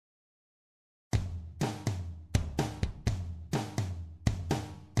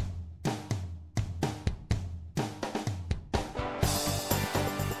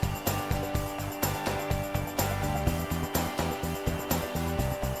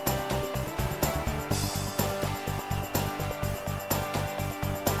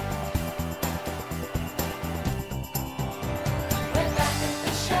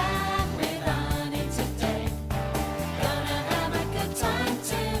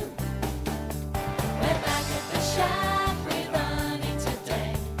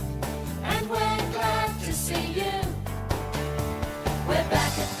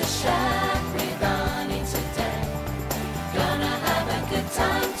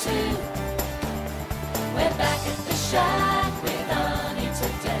too. We're back at the shack with Arnie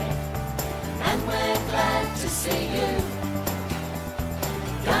today, and we're glad to see you.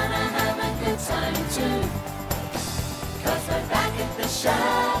 Gonna have a good time too, 'cause we're back at the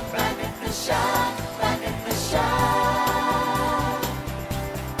shack, back at the shack, back at the shack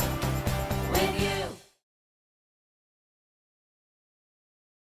with you.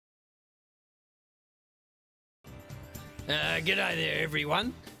 G'day there,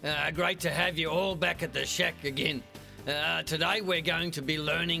 everyone. Great to have you all back at the shack again. Today we're going to be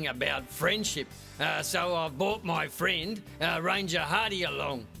learning about friendship. So I've brought my friend, Ranger Hardy,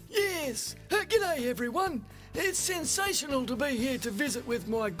 along. Yes, g'day everyone. It's sensational to be here to visit with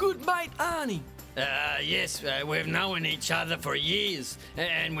my good mate Arnie. Yes, we've known each other for years,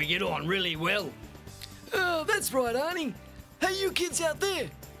 and we get on really well. Oh, that's right, Arnie. Hey, you kids out there,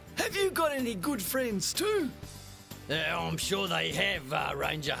 have you got any good friends too? I'm sure they have,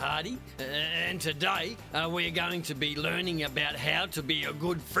 Ranger Hardy. And today we're going to be learning about how to be a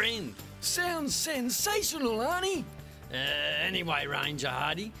good friend. Sounds sensational, Arnie. Anyway, Ranger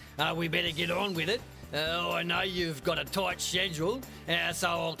Hardy, we better get on with it. I know you've got a tight schedule, so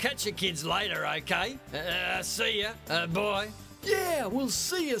I'll catch you kids later, okay? See ya. Bye. Yeah, we'll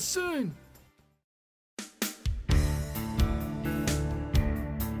see you soon.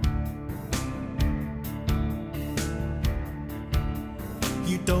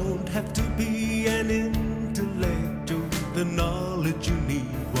 You don't have to be an intellectual. The knowledge you need,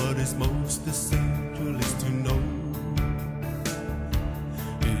 what is most essential is to know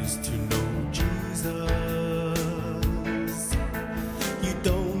Jesus. You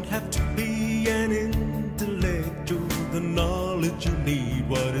don't have to be an intellectual. The knowledge you need,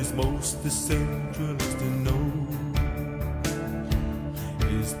 what is most essential is to know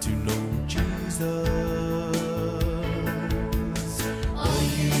Jesus.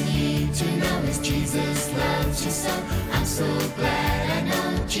 Jesus loves you so, I'm so glad I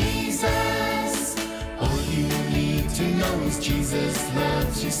know Jesus. All you need to know is Jesus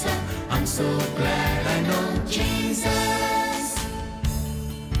loves you so, I'm so glad I know Jesus.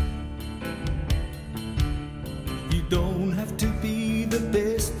 You don't have to be the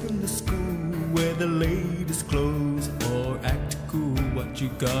best in the school, wear the latest clothes or act cool. What you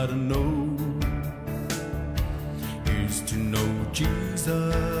gotta know is to know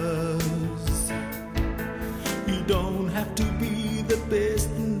Jesus. You don't have to be the best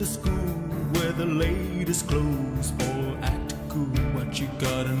in the school, wear the latest clothes or act cool. What you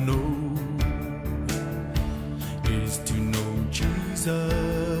gotta know is to know Jesus.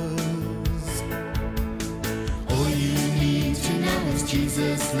 All you need to know is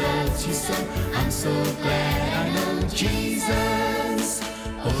Jesus loves you so, I'm so glad I know Jesus.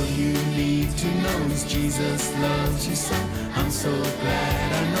 All you need to know is Jesus loves you so, I'm so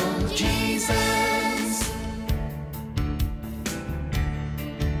glad I know Jesus.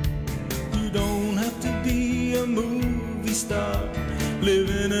 A movie star, live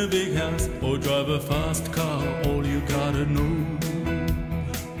in a big house or drive a fast car. All you gotta know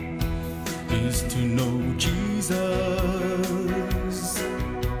is to know Jesus.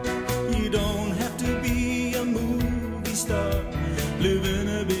 You don't have to be a movie star, live in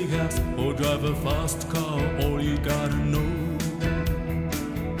a big house or drive a fast car. All you gotta know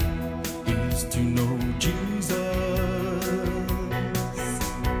is to know Jesus.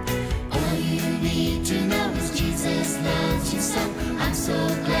 Jesus loves you so, I'm so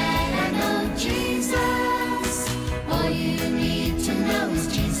glad I know Jesus. All you need to know is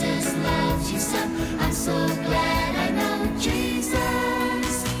Jesus loves you so, I'm so glad I know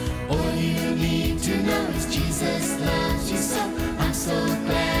Jesus. All you need to know is Jesus loves you so, I'm so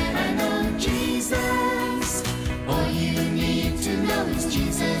glad I know Jesus. All you need to know is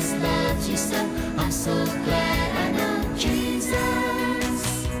Jesus loves you so, I'm so glad I know Jesus.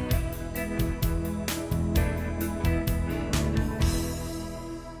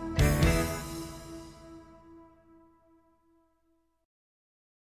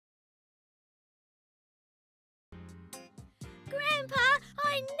 Grandpa,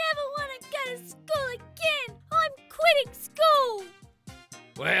 I never want to go to school again. I'm quitting school.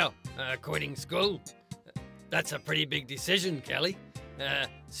 Well, quitting school? That's a pretty big decision, Kelly.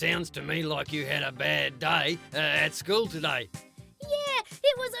 Sounds to me like you had a bad day at school today. Yeah,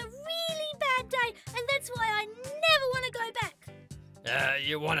 it was a really bad day, and that's why I never want to go back.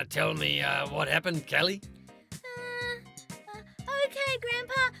 You want to tell me what happened, Kelly? Okay,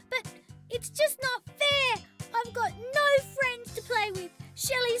 Grandpa, but it's just not fair. I've got no friends to play with.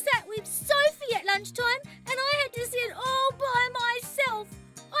 Shelley sat with Sophie at lunchtime, and I had to sit all by myself.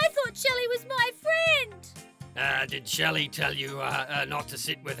 I thought Shelley was my friend. Did Did Shelley tell you not to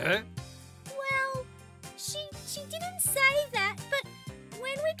sit with her? Well, she didn't say that, but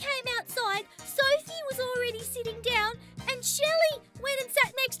when we came outside, Sophie was already sitting down and Shelley went and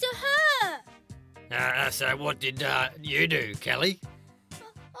sat next to her. So what did you do, Kelly?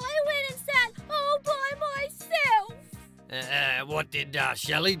 I went and sat all by myself. What did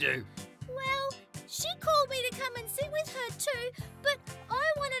Shelley do? Well, she called me to come and sit with her too, but I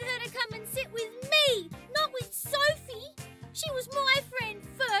wanted her to come and sit with me, not with Sophie. She was my friend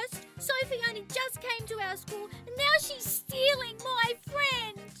first. Sophie only just came to our school and now she's stealing my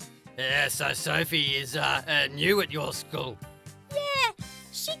friend. So Sophie is new at your school. Yeah,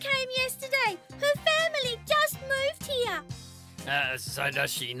 she came yesterday. Her family just moved here. So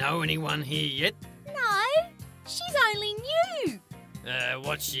does she know anyone here yet? No, she's only new.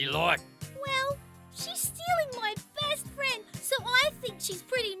 What's she like? Well, she's stealing my best friend, so I think she's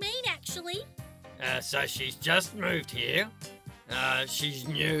pretty mean actually. So she's just moved here. She's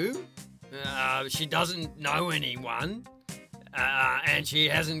new. She doesn't know anyone. And she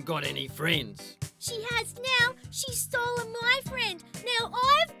hasn't got any friends. She has now. She's stolen my friend. Now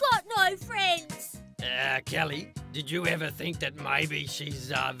I've got no friends. Kelly, did you ever think that maybe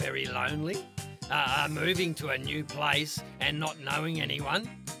she's very lonely? Moving to a new place and not knowing anyone?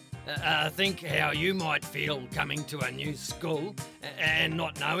 Think how you might feel coming to a new school and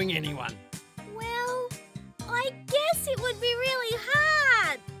not knowing anyone. Well, I guess it would be really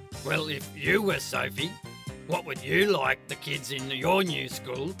hard. Well, if you were Sophie, what would you like the kids in your new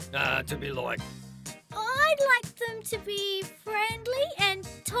school to be like? I'd like them to be friendly and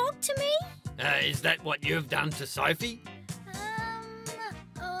talk to me. Is that what you've done to Sophie?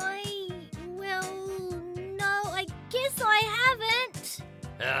 No, I guess I haven't.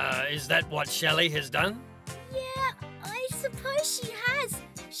 Is that what Shelley has done? Yeah, I suppose she has.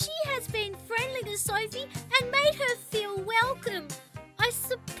 She has been friendly to Sophie and made her feel welcome. I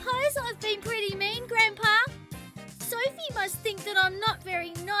suppose I've been pretty mean, Grandpa. Sophie must think that I'm not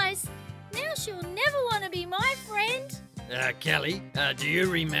very nice. Now she'll never want to be my friend. Kelly, do you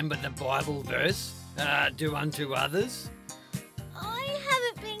remember the Bible verse? Do unto others? I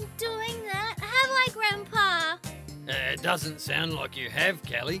haven't been doing that, have I, Grandpa? It doesn't sound like you have,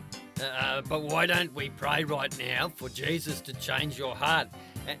 Kelly. But why don't we pray right now for Jesus to change your heart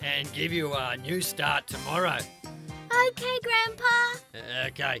and give you a new start tomorrow? Okay, Grandpa.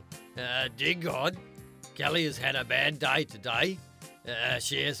 Okay. Dear God, Kelly has had a bad day today.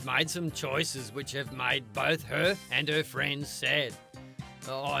 She has made some choices which have made both her and her friends sad.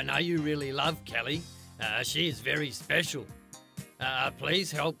 Oh, I know you really love Kelly. She is very special.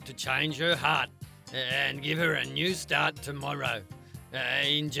 Please help to change her heart and give her a new start tomorrow.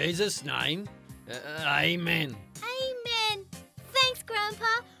 In Jesus' name, amen. Amen. Thanks, Grandpa.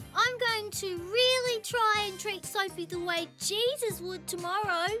 I'm going to really try and treat Sophie the way Jesus would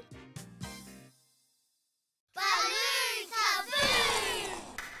tomorrow. Balloon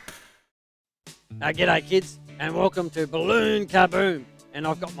Kaboom! G'day kids and welcome to Balloon Kaboom. And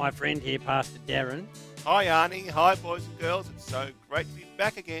I've got my friend here, Pastor Daron. Hi Arnie, hi boys and girls, it's so great to be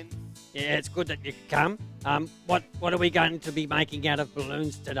back again. Yeah, it's good that you could come. What are we going to be making out of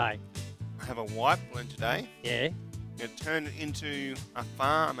balloons today? I have a white balloon today. Yeah, I'm going to turn it into a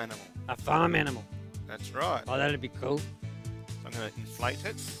farm animal. a farm animal. That's right. Oh, that'd be cool. So I'm going to inflate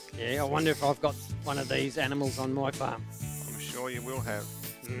it. Yeah, I wonder if I've got one of these animals on my farm. I'm sure you will have.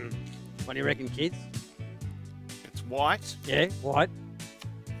 What do you reckon, kids? It's white. Yeah, white.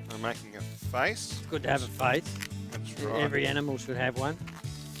 I'm making a face. Good to have a face. That's right. Every animal should have one.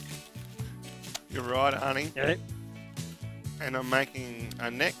 You're right, Arnie. Yeah, And I'm making a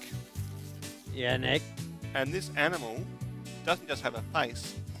neck. yeah, neck. And this animal doesn't just have a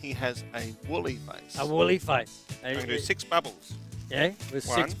face, he has a woolly face. A woolly face. I'm going to do 6 bubbles. Yeah, with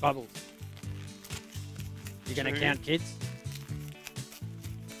 6 1, bubbles. You're going to 2, count, kids?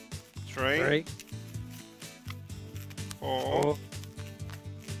 3, 3, 4, 4,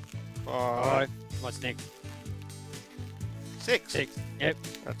 5, 5. What's next? 6. 6. Yep.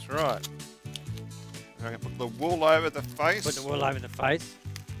 That's right. I'm going to put the wool over the face. Put the wool over the face.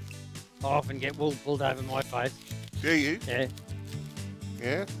 I often get wool pulled over my face. Do you? Yeah,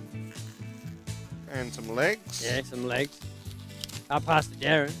 Yeah. And some legs. yeah, some legs. Pastor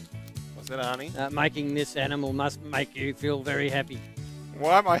Daron, What's that, Arnie? making this animal must make you feel very happy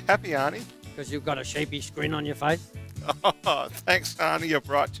Why am I happy, Arnie? because you've got a sheepish grin on your face. Oh, thanks, Arnie. You're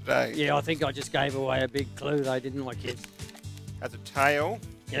bright today. Yeah, I think I just gave away a big clue, though, didn't I, kids? Has a tail.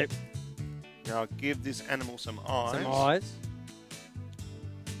 Yep, Now I'll give this animal some eyes. some eyes.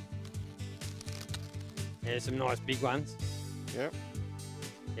 Yeah, some nice big ones. Yep.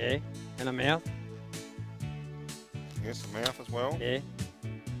 Yeah, and a mouth. Here's the mouth as well. Yeah.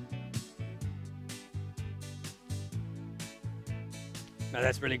 No,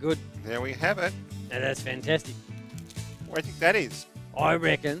 that's really good. There we have it. No, that's fantastic. What do you think that is? I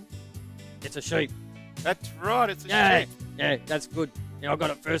reckon it's a sheep. That's right, it's a Yeah, sheep. yeah, that's good. Yeah, I got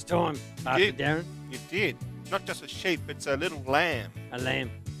it first time after You- Daron. You did. Not just a sheep, it's a little lamb. A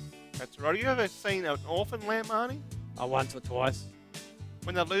lamb. That's right. You ever seen an orphan lamb, Arnie? Once or twice.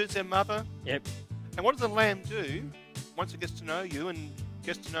 When they lose their mother? Yep. And what does the lamb do once it gets to know you and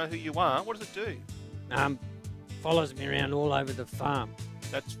gets to know who you are? What does it do? Follows me around all over the farm.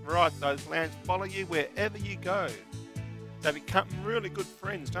 That's right. Those lambs follow you wherever you go. They become really good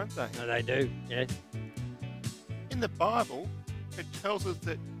friends, don't they? No, they do. Yeah. In the Bible, it tells us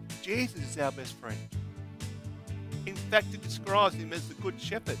that Jesus is our best friend. In fact, it describes him as the Good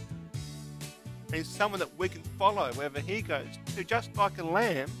Shepherd. And he's someone that we can follow wherever he goes. Who, just like a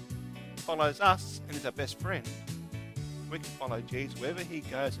lamb, follows us and is our best friend. We can follow Jesus wherever he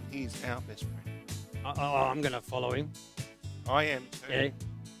goes, and he's our best friend. I'm going to follow him. I am too. Yeah.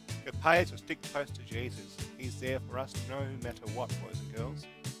 The payers will stick close to Jesus. He's there for us no matter what, boys and girls.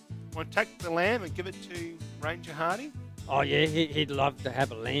 Want to take the lamb and give it to Ranger Hardy? Oh, yeah, he'd love to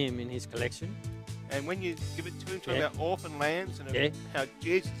have a lamb in his collection. And when you give it to him, talk Yeah. about orphan lambs and Yeah. how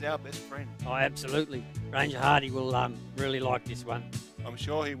Jesus is our best friend. Oh, absolutely. Ranger Hardy will really like this one. I'm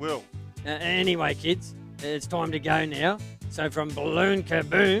sure he will. Anyway, kids, it's time to go now. So from Balloon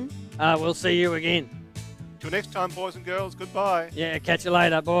Kaboom, we'll see you again. Till next time, boys and girls, goodbye. Yeah, catch you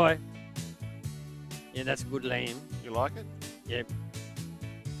later. Bye. Yeah, that's a good lamb. You like it? Yep.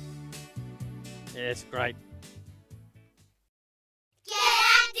 Yeah, it's great. Get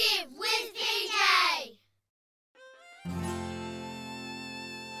active with PJ!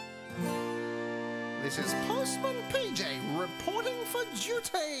 This is Postman PJ reporting for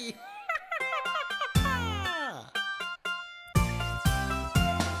duty.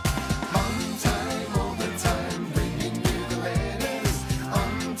 On time, all the time, bringing you the letters.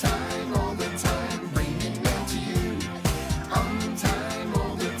 On time, all the time, bringing them to you. On time,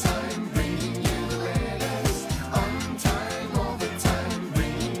 all the time, bringing you the letters. On time, all the time,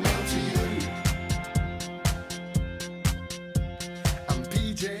 bringing them to you. I'm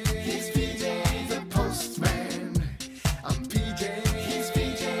PJ. He's PJ the postman. I'm PJ. He's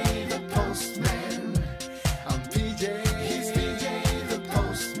PJ the postman. I'm PJ. He's PJ the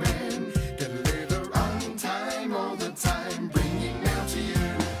postman. Deliver on time all the time, bringing mail to you.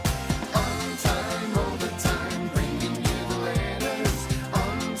 On time all the time, bringing you the letters.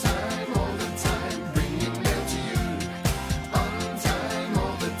 On time all the time, bringing mail to you. On time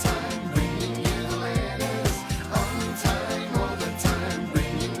all the time, bringing you the letters. On time all the time,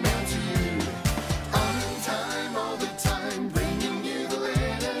 bringing mail to you. On time all the time, bringing you the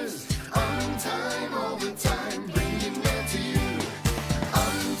letters. On time all the time, bringing mail to you.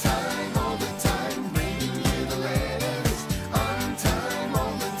 On time all the time, bringing you the letters. On time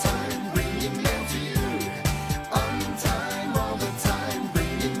all the time, bringing mail to you. On time all the time,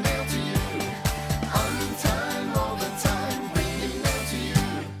 bringing mail to you. On time all the time, bringing mail to you.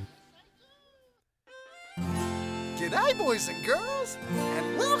 G'day, boys and girls,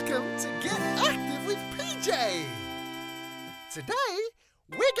 and welcome to Get Active with PJ. Today,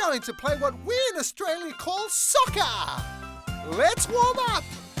 we're going to play what we in Australia call soccer. Let's warm up.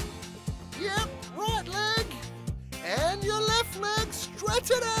 Yep, right leg. And your left leg, stretch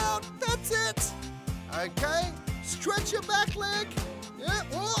it out. That's it. Okay, stretch your back leg.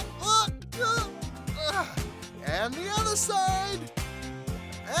 Yep, and the other side.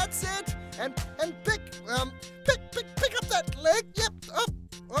 That's it. And pick up that leg. Yep. Up.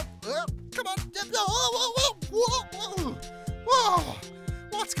 Come on. Yep. Whoa.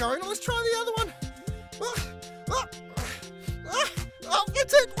 What's going on? Let's try the other one.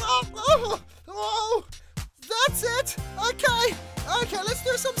 It's it. Oh. That's it. Okay. Let's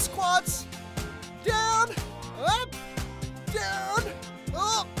do some squats. Down. Up. Down.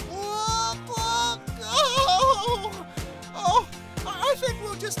 Up. Oh. I think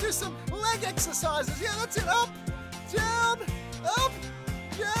we'll just do some leg exercises. Yeah, that's it. Up, down, up,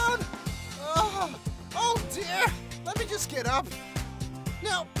 down. Oh dear. Let me just get up.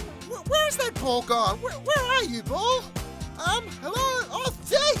 Now, where's that ball gone? Where are you, ball? Hello? Oh,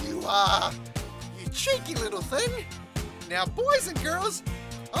 there you are. You cheeky little thing. Now, boys and girls,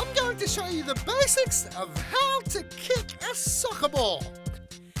 I'm going to show you the basics of how to kick a soccer ball.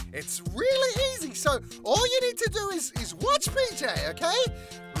 It's really easy, so all you need to do is watch PJ, okay?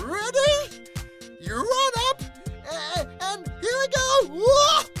 Ready? You run up, and here we go.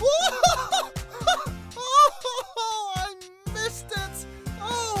 Oh, I missed it.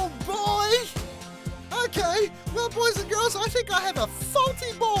 Oh, boy. Okay, well, boys girls, I think I have a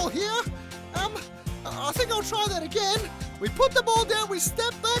faulty ball here. I think I'll try that again. We put the ball down, we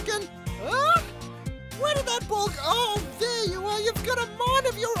step back and... Where did that ball go? Oh, there you are. You've got a mind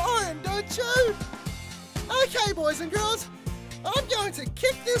of your own, don't you? Okay, boys and girls, I'm going to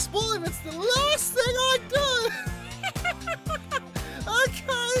kick this ball if it's the last thing I do.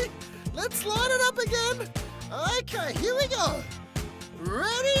 Okay, let's line it up again. Okay, here we go.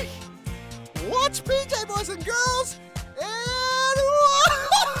 Ready? Watch PJ, boys and girls. And...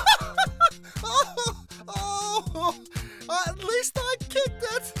 at least I kicked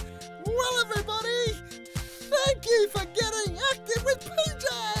it. Well, everybody, thank you for getting active with PJ.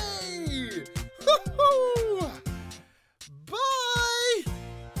 Bye.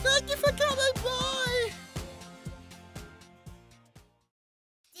 Thank you for coming. Bye.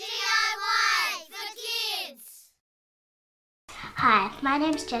 DIY for kids! Hi, my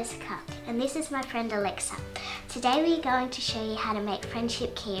name's Jessica and this is my friend Alexa. Today we're going to show you how to make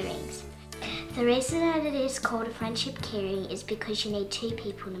friendship keyrings. The reason that it is called a friendship keyring is because you need 2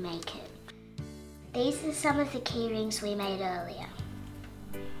 people to make it. These are some of the keyrings we made earlier.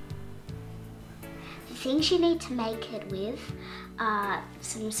 The things you need to make it with are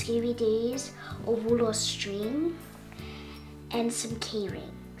some Scooby-Doos or wool or string and some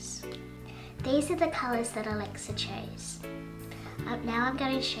keyrings. These are the colours that Alexa chose. Now I'm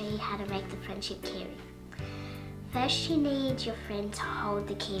going to show you how to make the friendship keyring. First you need your friend to hold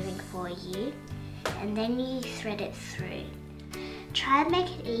the keyring for you and then you thread it through. Try and make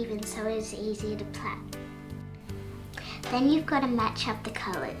it even so it's easier to plait. Then you've got to match up the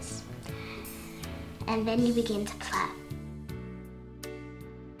colours and then you begin to plait.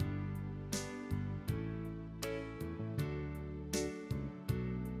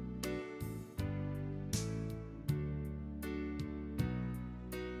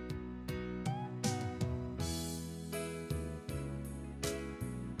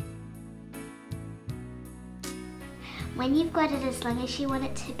 When you've got it as long as you want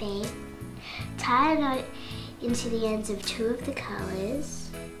it to be, tie a knot into the ends of 2 of the colours.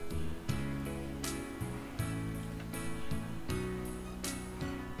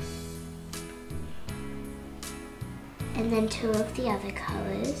 And then 2 of the other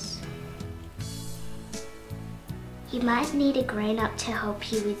colours. You might need a grown-up to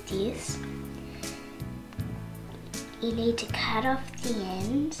help you with this. You need to cut off the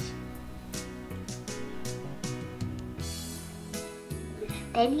ends.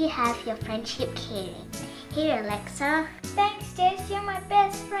 Then you have your friendship keyring. Here, Alexa. Thanks, Jess. You're my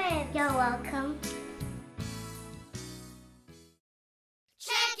best friend. You're welcome.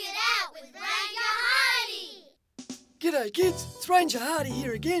 Check it out with Ranger Hardy! G'day kids, it's Ranger Hardy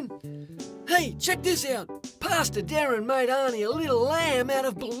here again. Hey, check this out. Pastor Daron made Arnie a little lamb out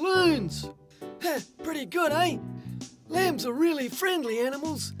of balloons. Pretty good, eh? Lambs are really friendly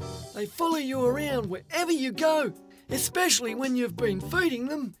animals. They follow you around wherever you go, especially when you've been feeding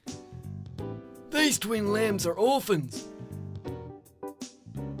them. These twin lambs are orphans.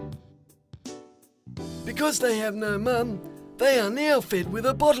 Because they have no mum, they are now fed with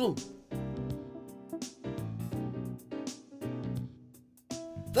a bottle.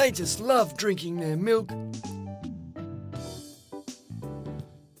 They just love drinking their milk.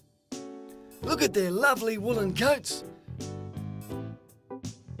 Look at their lovely woolen coats.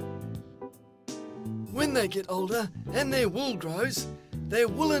 When they get older and their wool grows, their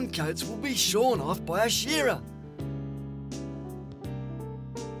woolen coats will be shorn off by a shearer.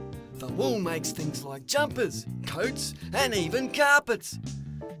 The wool makes things like jumpers, coats, and even carpets.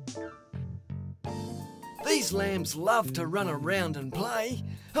 These lambs love to run around and play.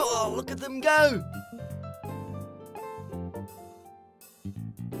 Oh, look at them go!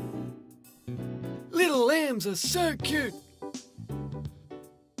 Little lambs are so cute.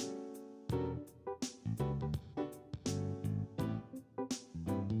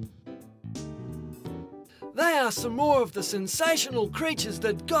 They are some more of the sensational creatures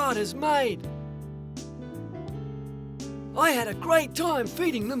that God has made. I had a great time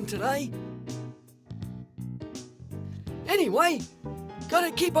feeding them today. Anyway,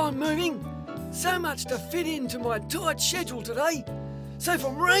 gotta keep on moving. So much to fit into my tight schedule today. So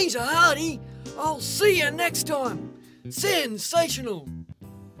from Ranger Hardy, I'll see you next time. Sensational.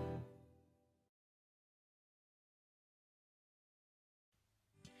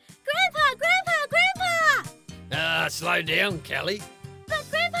 Slow down, Callie. But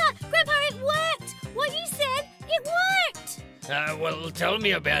Grandpa, it worked! What you said, it worked! Well, tell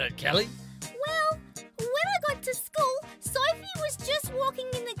me about it, Callie. Well, when I got to school, Sophie was just walking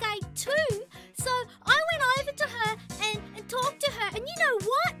in the gate too. So I went over to her and talked to her. And you know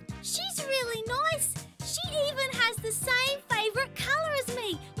what? She's really nice. She even has has the same favourite colour as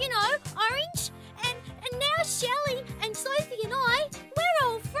me. You know, orange. And now Shelley and Sophie and I, we're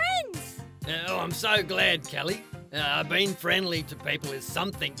all friends. I'm so glad, Kelly. Being friendly to people is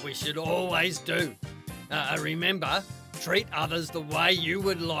something we should always do. Remember, treat others the way you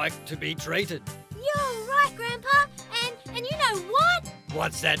would like to be treated. You're right, Grandpa. And you know what?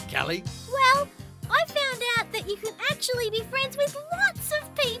 What's that, Kelly? Well, I found out that you can actually be friends with lots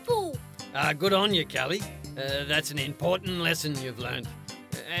of people. Good on you, Kelly. That's an important lesson you've learned.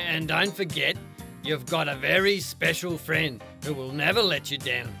 And don't forget, you've got a very special friend who will never let you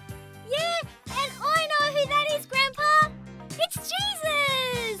down. Yeah, and I know who that is, Grandpa. It's Jesus!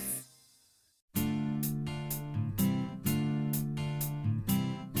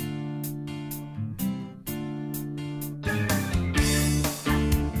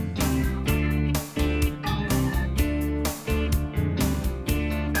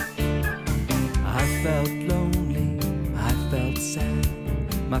 I felt lonely, I felt sad.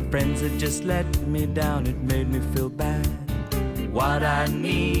 My friends had just let me down, it made me feel bad. What I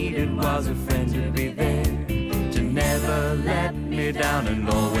needed was a friend to be there, to never let me down and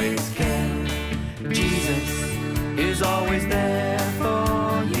always care. Jesus is always there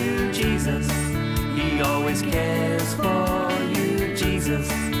for you, Jesus. He always cares for you, Jesus.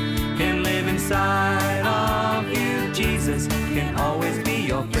 Can live inside of you, Jesus. Can always be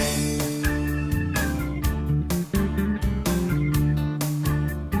your friend.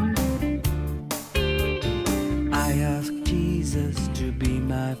 To be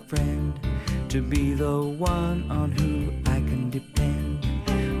my friend, to be the one on who I can depend.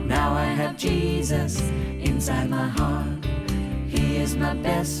 Now I have Jesus inside my heart. He is my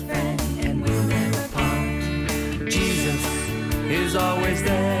best friend and we'll never part. Jesus is always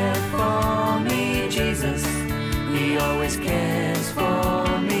there for me, Jesus. He always cares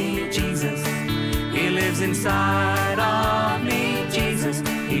for me, Jesus. He lives inside of me, Jesus.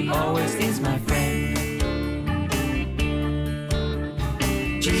 He always is my friend.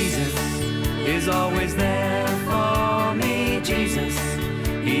 Jesus is always there for me, Jesus.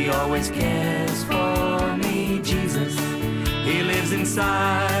 He always cares for me, Jesus. He lives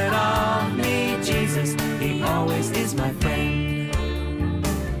inside of me, Jesus. He always is my friend.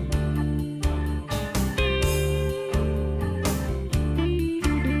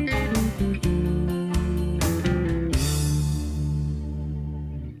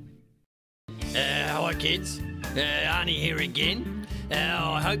 Hi kids, Arnie here again.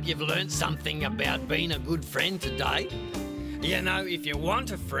 I hope you've learnt something about being a good friend today. You know, if you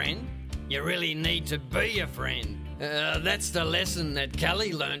want a friend, you really need to be a friend. That's the lesson that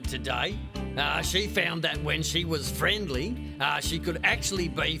Kelly learnt today. She found that when she was friendly, she could actually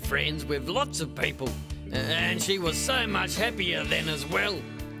be friends with lots of people. And she was so much happier then as well.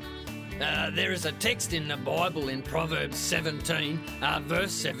 There is a text in the Bible in Proverbs 17,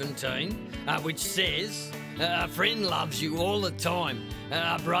 verse 17, which says, a friend loves you all the time.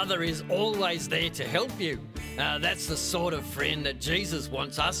 A brother is always there to help you. That's the sort of friend that Jesus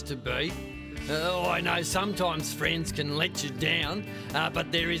wants us to be. I know sometimes friends can let you down,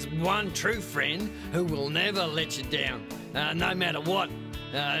 but there is one true friend who will never let you down, no matter what.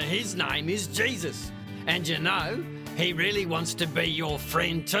 His name is Jesus. And you know, he really wants to be your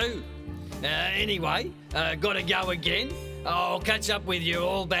friend too. Anyway, gotta go again. I'll catch up with you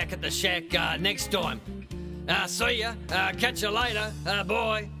all back at the shack next time. See ya. Catch you later.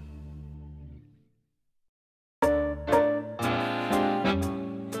 Bye.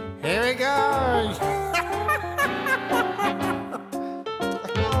 Here we go.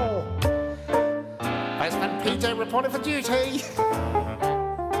 Postman PJ reporting for duty.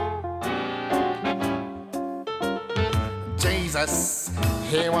 Jesus,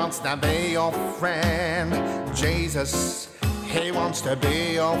 he wants to be your friend. Jesus, he wants to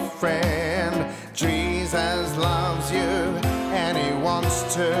be your friend. Jesus loves you and he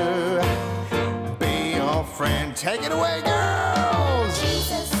wants to be your friend. Take it away, girls!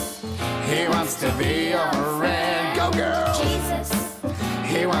 Jesus, He wants to be your friend. Go, girls! Jesus,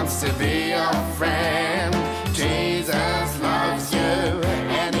 He wants to be your friend. Jesus loves you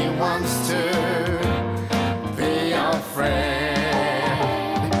and he wants to be your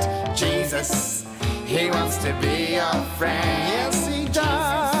friend. Jesus, he wants to be your friend. Yes, he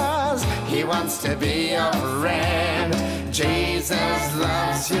does. He wants to be your friend. Jesus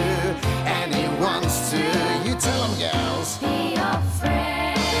loves you and he wants to. You tell him, girls. be your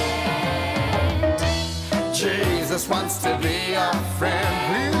friend. Jesus wants to be your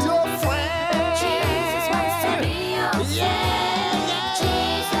friend. He's your friend. Jesus wants to be your friend. Yeah.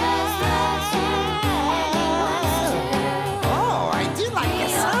 Jesus loves you and he wants to. Oh, I do like the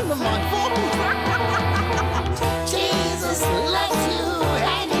sound of my voice.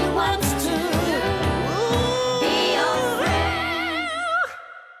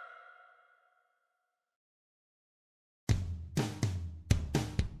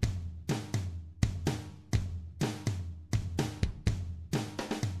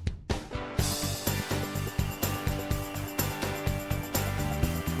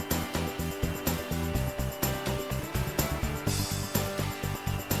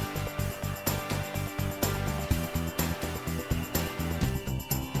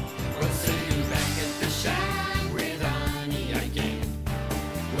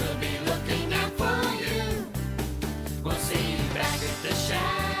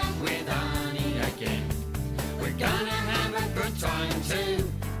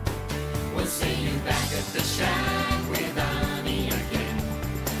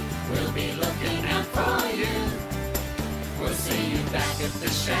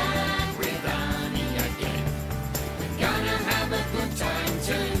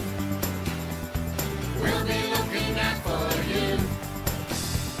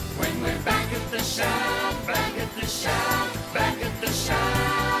 shack, back at the shack, back at the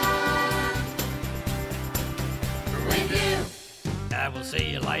shack. With you. We'll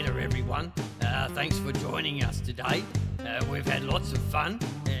see you later, everyone. Thanks for joining us today. We've had lots of fun,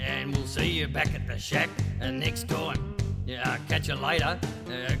 and we'll see you back at the shack next time. Catch you later.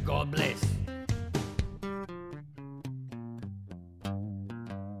 God bless.